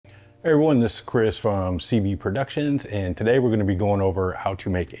Hey everyone, this is Chris from CB Productions, and today we're going to be going over how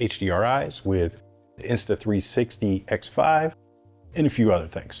to make HDRIs with the Insta360 X5 and a few other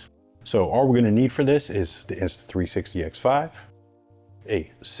things. So all we're going to need for this is the Insta360 X5,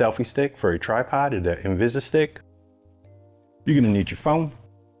 a selfie stick for a tripod, and the Invisa stick. You're going to need your phone,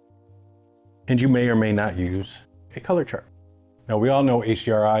 and you may or may not use a color chart. Now we all know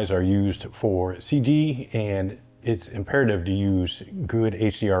HDRIs are used for CG, and it's imperative to use good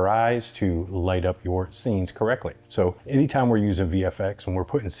HDRIs to light up your scenes correctly. So anytime we're using VFX and we're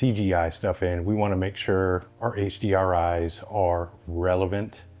putting CGI stuff in, we want to make sure our HDRIs are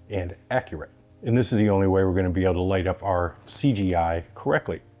relevant and accurate. And this is the only way we're going to be able to light up our CGI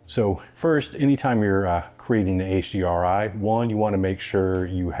correctly. So first, anytime you're creating the HDRI, one, you want to make sure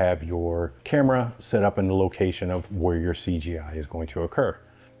you have your camera set up in the location of where your CGI is going to occur.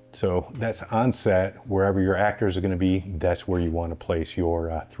 So that's on set, wherever your actors are going to be, that's where you want to place your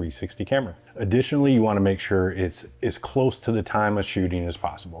 360 camera. Additionally, you want to make sure it's as close to the time of shooting as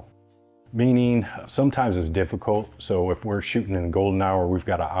possible. Meaning, sometimes it's difficult. So if we're shooting in golden hour, we've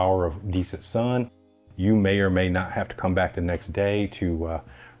got an hour of decent sun, you may or may not have to come back the next day to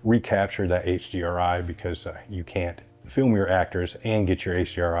recapture that HDRI because you can't film your actors and get your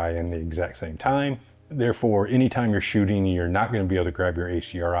HDRI in the exact same time. Therefore, anytime you're shooting, you're not going to be able to grab your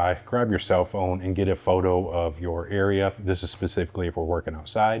HDRI, grab your cell phone and get a photo of your area. This is specifically if we're working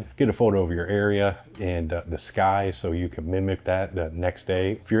outside. Get a photo of your area and the sky so you can mimic that the next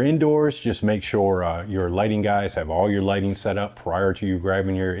day. If you're indoors, just make sure your lighting guys have all your lighting set up prior to you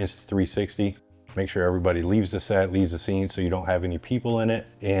grabbing your Insta360. Make sure everybody leaves the set, leaves the scene so you don't have any people in it.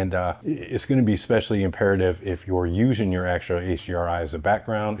 And it's going to be especially imperative if you're using your actual HDRI as a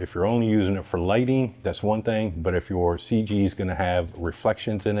background. If you're only using it for lighting, that's one thing. But if your CG is going to have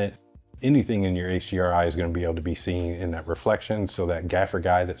reflections in it, anything in your HDRI is going to be able to be seen in that reflection. So that gaffer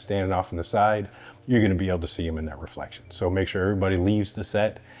guy that's standing off on the side, you're going to be able to see him in that reflection. So make sure everybody leaves the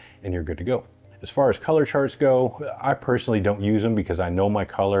set and you're good to go. As far as color charts go, I personally don't use them because I know my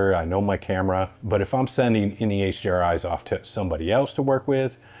color, I know my camera, but if I'm sending any HDRIs off to somebody else to work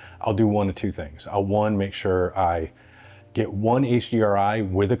with, I'll do one of two things. I'll make sure I get one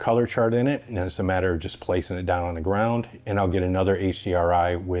HDRI with a color chart in it, and it's a matter of just placing it down on the ground, and I'll get another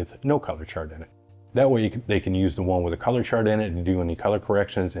HDRI with no color chart in it. That way they can use the one with a color chart in it and do any color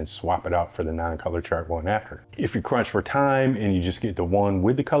corrections and swap it out for the non-color chart one after. If you crunch for time and you just get the one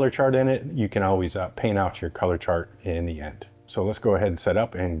with the color chart in it, you can always paint out your color chart in the end. So let's go ahead and set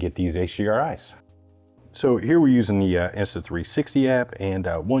up and get these HDRIs. So here we're using the Insta360 app, and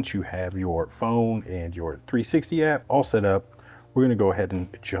once you have your phone and your 360 app all set up, we're going to go ahead and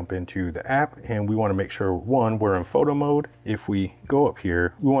jump into the app, and we want to make sure, one, we're in photo mode. If we go up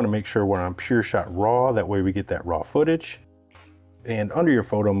here, we want to make sure we're on pure shot raw. That way we get that raw footage. And under your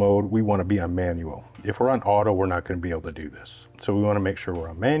photo mode, we want to be on manual. If we're on auto, we're not going to be able to do this. So we want to make sure we're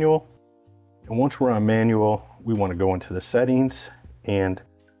on manual. And once we're on manual, we want to go into the settings. And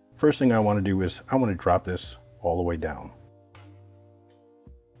first thing I want to do is I want to drop this all the way down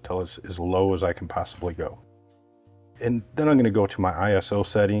until it's as low as I can possibly go. And then I'm going to go to my ISO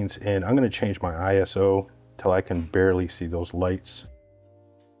settings, and I'm going to change my ISO till I can barely see those lights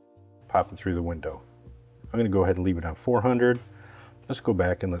popping through the window. I'm going to go ahead and leave it on 400. Let's go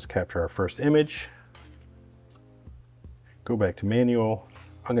back and let's capture our first image. Go back to manual.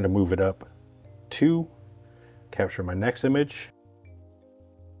 I'm going to move it up 2, capture my next image.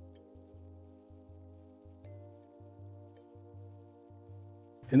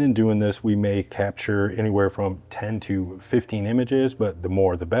 And in doing this, we may capture anywhere from 10 to 15 images, but the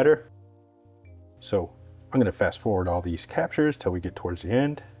more the better. So I'm going to fast forward all these captures till we get towards the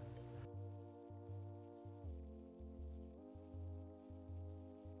end.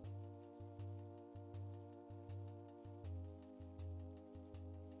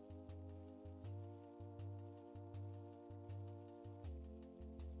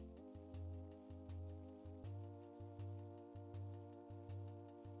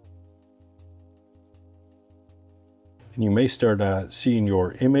 And you may start seeing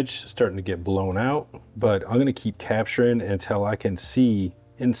your image starting to get blown out, but I'm going to keep capturing until I can see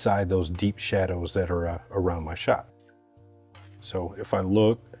inside those deep shadows that are around my shot. So if I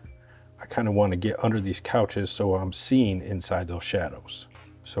look, I kind of want to get under these couches so I'm seeing inside those shadows.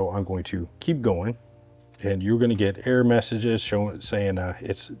 So I'm going to keep going, and you're going to get error messages saying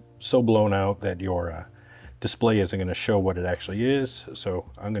it's so blown out that your display isn't going to show what it actually is. So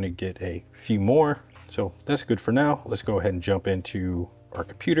I'm going to get a few more. So that's good for now. Let's go ahead and jump into our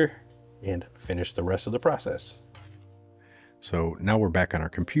computer and finish the rest of the process. So now we're back on our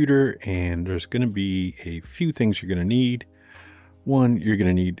computer, and there's going to be a few things you're going to need. One, you're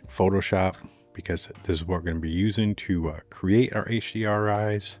going to need Photoshop because this is what we're going to be using to create our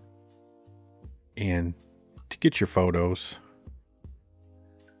HDRIs. And to get your photos,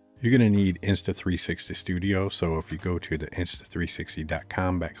 you're going to need Insta360 Studio. So if you go to the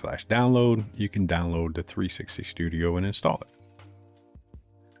insta360.com/download, you can download the 360 Studio and install it.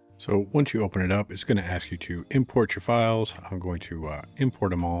 So once you open it up, it's going to ask you to import your files. I'm going to import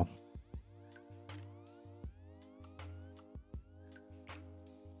them all.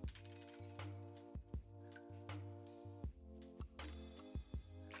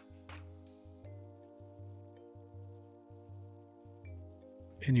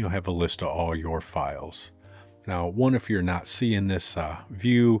 And you'll have a list of all your files. Now, if you're not seeing this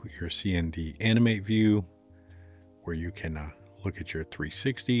view, you're seeing the animate view where you can look at your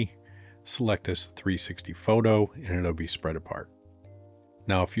 360, select this 360 photo, and it'll be spread apart.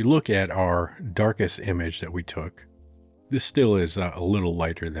 Now, if you look at our darkest image that we took, this still is a little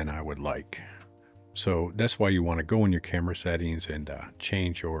lighter than I would like. So that's why you want to go in your camera settings and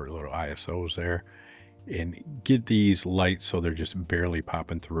change your little ISOs there and get these lights so they're just barely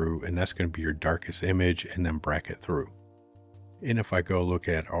popping through, and that's going to be your darkest image, and then bracket through. And if I go look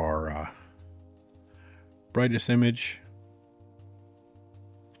at our brightest image,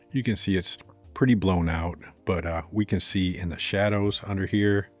 you can see it's pretty blown out, but we can see in the shadows under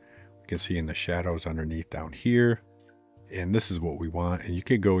here, we can see in the shadows underneath down here, and this is what we want. And you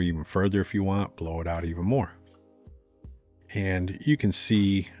could go even further if you want, blow it out even more. And you can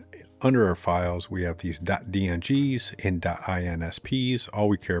see under our files, we have these .dngs and .insps. All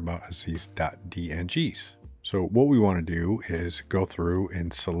we care about is these .dngs. So what we want to do is go through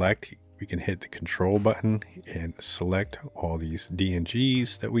and select. We can hit the control button and select all these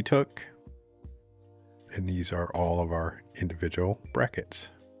DNGs that we took. And these are all of our individual brackets.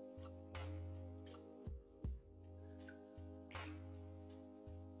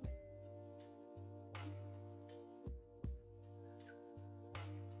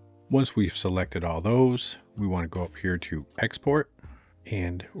 Once we've selected all those, we want to go up here to export,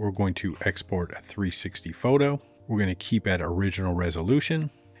 and we're going to export a 360 photo. We're going to keep at original resolution,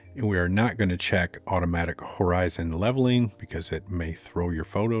 and we are not going to check automatic horizon leveling because it may throw your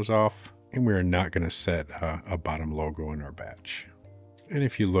photos off. And we are not going to set a bottom logo in our batch. And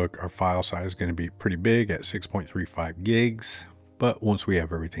if you look, our file size is going to be pretty big at 6.35 gigs. But once we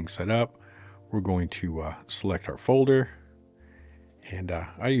have everything set up, we're going to select our folder. And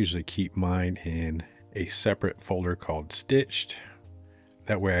I usually keep mine in a separate folder called Stitched.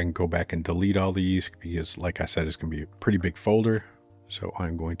 That way I can go back and delete all these because, like I said, it's going to be a pretty big folder. So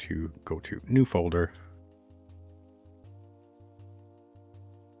I'm going to go to New Folder,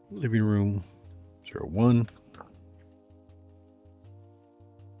 Living Room 01.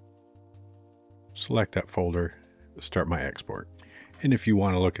 Select that folder, start my export. And if you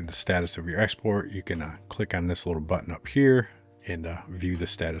want to look at the status of your export, you can click on this little button up here and view the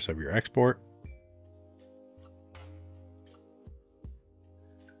status of your export.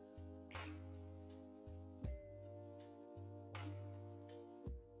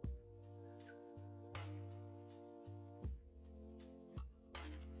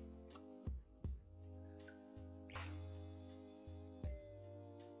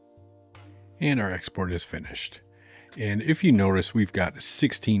 And our export is finished. And if you notice, we've got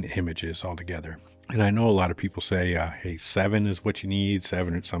 16 images altogether. And I know a lot of people say, hey, 7 is what you need.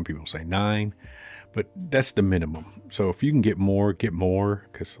 7, some people say 9, but that's the minimum. So if you can get more,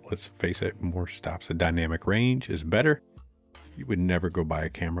 because let's face it, more stops of dynamic range is better. You would never go buy a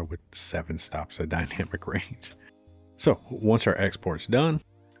camera with 7 stops of dynamic range. So once our export's done,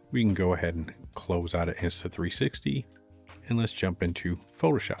 we can go ahead and close out of Insta360, and let's jump into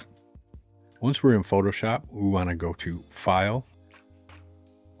Photoshop. Once we're in Photoshop, we want to go to File,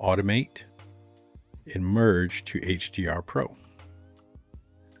 Automate, and Merge to HDR Pro.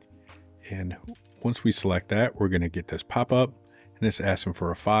 And once we select that, we're going to get this pop-up, and it's asking for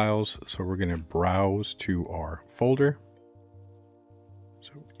our files. So we're going to browse to our folder.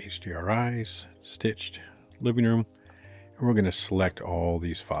 So HDRIs, Stitched, Living Room, and we're going to select all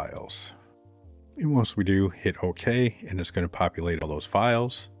these files. And once we do, hit OK, and it's going to populate all those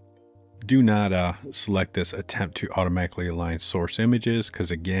files. Do not select this attempt to automatically align source images, because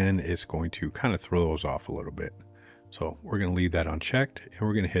again, it's going to kind of throw those off a little bit. So we're going to leave that unchecked, and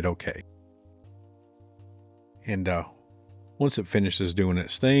we're going to hit OK. And once it finishes doing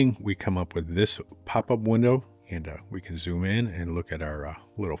its thing, we come up with this pop-up window, and we can zoom in and look at our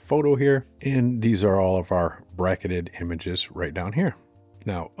little photo here. And these are all of our bracketed images right down here.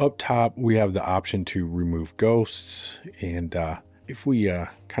 Now up top, we have the option to remove ghosts, and if we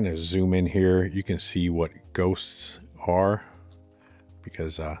kind of zoom in here, you can see what ghosts are.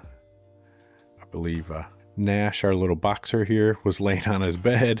 because I believe Nash, our little boxer here, was laying on his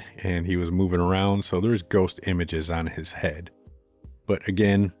bed and he was moving around. So there's ghost images on his head. But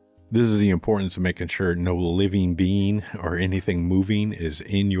again, this is the importance of making sure no living being or anything moving is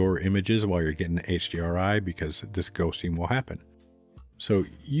in your images while you're getting the HDRI, because this ghosting will happen. So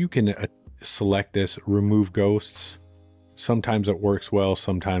you can select this, remove ghosts. Sometimes it works well,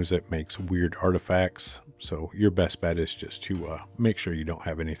 sometimes it makes weird artifacts. So your best bet is just to make sure you don't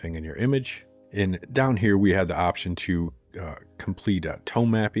have anything in your image. And down here we have the option to complete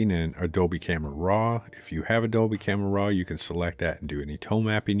tone mapping in Adobe Camera Raw. If you have Adobe Camera Raw, you can select that and do any tone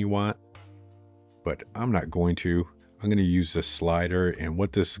mapping you want. But I'm not going to. I'm going to use this slider, and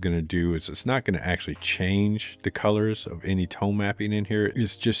what this is going to do is it's not going to actually change the colors of any tone mapping in here.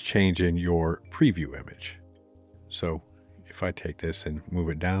 It's just changing your preview image. So if I take this and move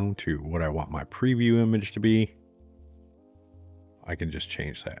it down to what I want my preview image to be, I can just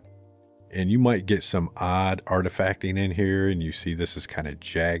change that. And you might get some odd artifacting in here, and you see this is kind of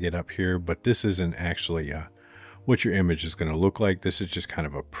jagged up here, but this isn't actually what your image is going to look like. This is just kind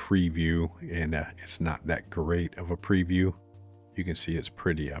of a preview, and it's not that great of a preview. You can see it's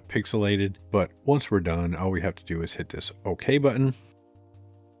pretty pixelated, but once we're done, all we have to do is hit this OK button.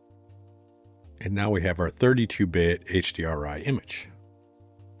 And now we have our 32-bit HDRI image.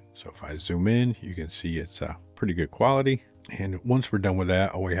 So if I zoom in, you can see it's pretty good quality. And once we're done with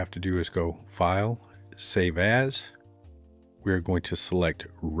that, all we have to do is go File, Save As. We're going to select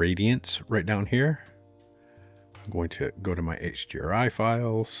Radiance right down here. I'm going to go to my HDRI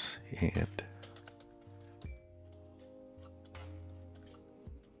files and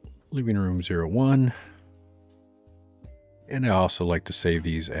Living Room 01. And I also like to save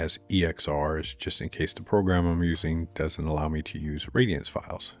these as EXRs just in case the program I'm using doesn't allow me to use Radiance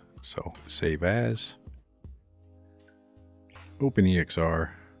files. So Save As. Open EXR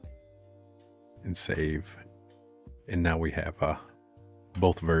and save, and now we have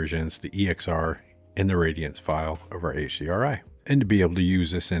both versions, the EXR and the Radiance file of our HDRI. And to be able to use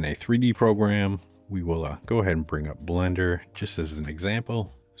this in a 3D program, we will go ahead and bring up Blender just as an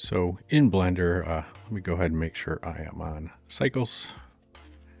example. So in Blender, let me go ahead and make sure I am on Cycles,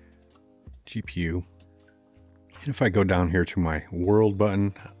 GPU. And if I go down here to my World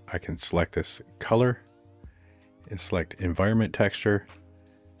button, I can select this color and select Environment Texture,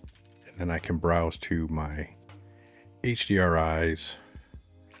 and then I can browse to my HDRIs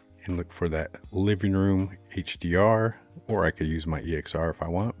and look for that Living Room HDR, or I could use my EXR if I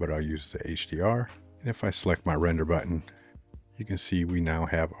want, but I'll use the HDR. And if I select my Render button, you can see we now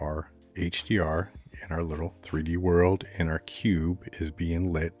have our HDR in our little 3D world, and our cube is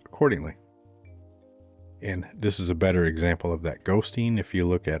being lit accordingly. And this is a better example of that ghosting. If you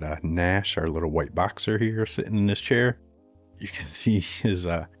look at Nash, our little white boxer here sitting in this chair, you can see his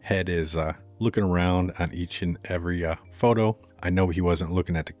head is looking around on each and every photo. I know he wasn't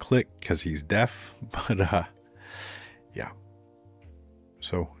looking at the click because he's deaf, but yeah.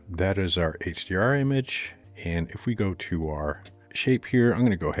 So that is our HDR image. And if we go to our shape here, I'm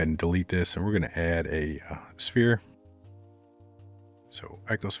going to go ahead and delete this, and we're going to add a sphere. So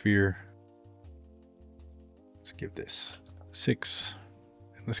icosphere. Let's give this 6.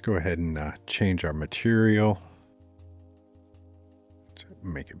 And let's go ahead and change our material. Let's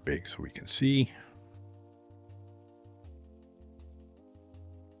make it big so we can see.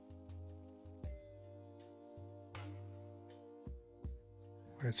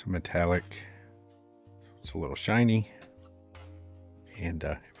 It's a metallic. It's a little shiny. And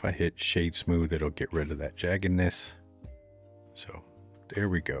if I hit Shade Smooth, it'll get rid of that jaggedness. So there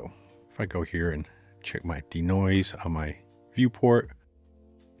we go. If I go here and check my denoise on my viewport,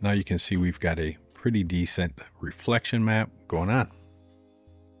 now you can see we've got a pretty decent reflection map going on.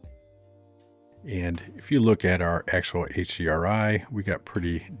 And if you look at our actual HDRI, we got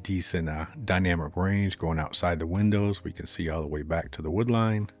pretty decent dynamic range going outside the windows. We can see all the way back to the wood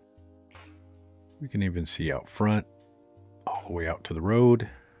line. We can even see out front, all the way out to the road.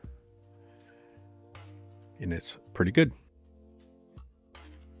 And it's pretty good.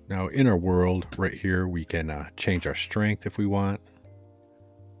 Now in our world right here, we can change our strength if we want.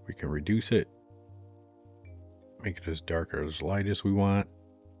 We can reduce it, make it as dark or as light as we want.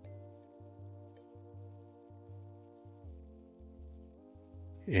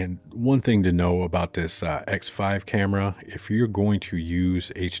 And one thing to know about this X5 camera, if you're going to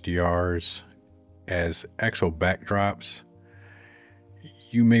use HDRs as actual backdrops,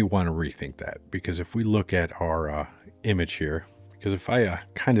 you may want to rethink that, because if we look at our image here, because if I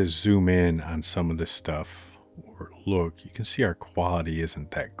kind of zoom in on some of this stuff or look, you can see our quality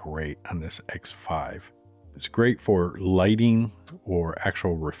isn't that great on this X5. It's great for lighting or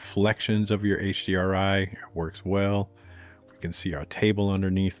actual reflections of your HDRI. It works well. We can see our table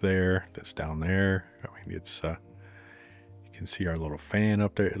underneath there. That's down there. I mean, it's you can see our little fan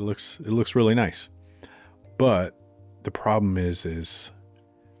up there. It looks really nice. But the problem is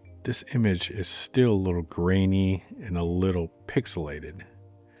this image is still a little grainy and a little pixelated.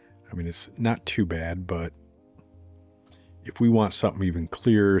 I mean, it's not too bad, but if we want something even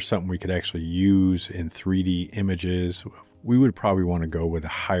clearer, something we could actually use in 3D images, we would probably want to go with a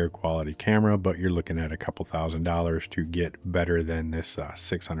higher quality camera, but you're looking at a couple $1,000s to get better than this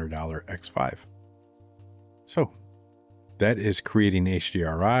 $600 X5. So that is creating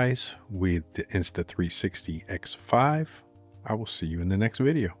HDRIs with the Insta360 X5. I will see you in the next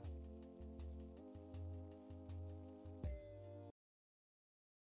video.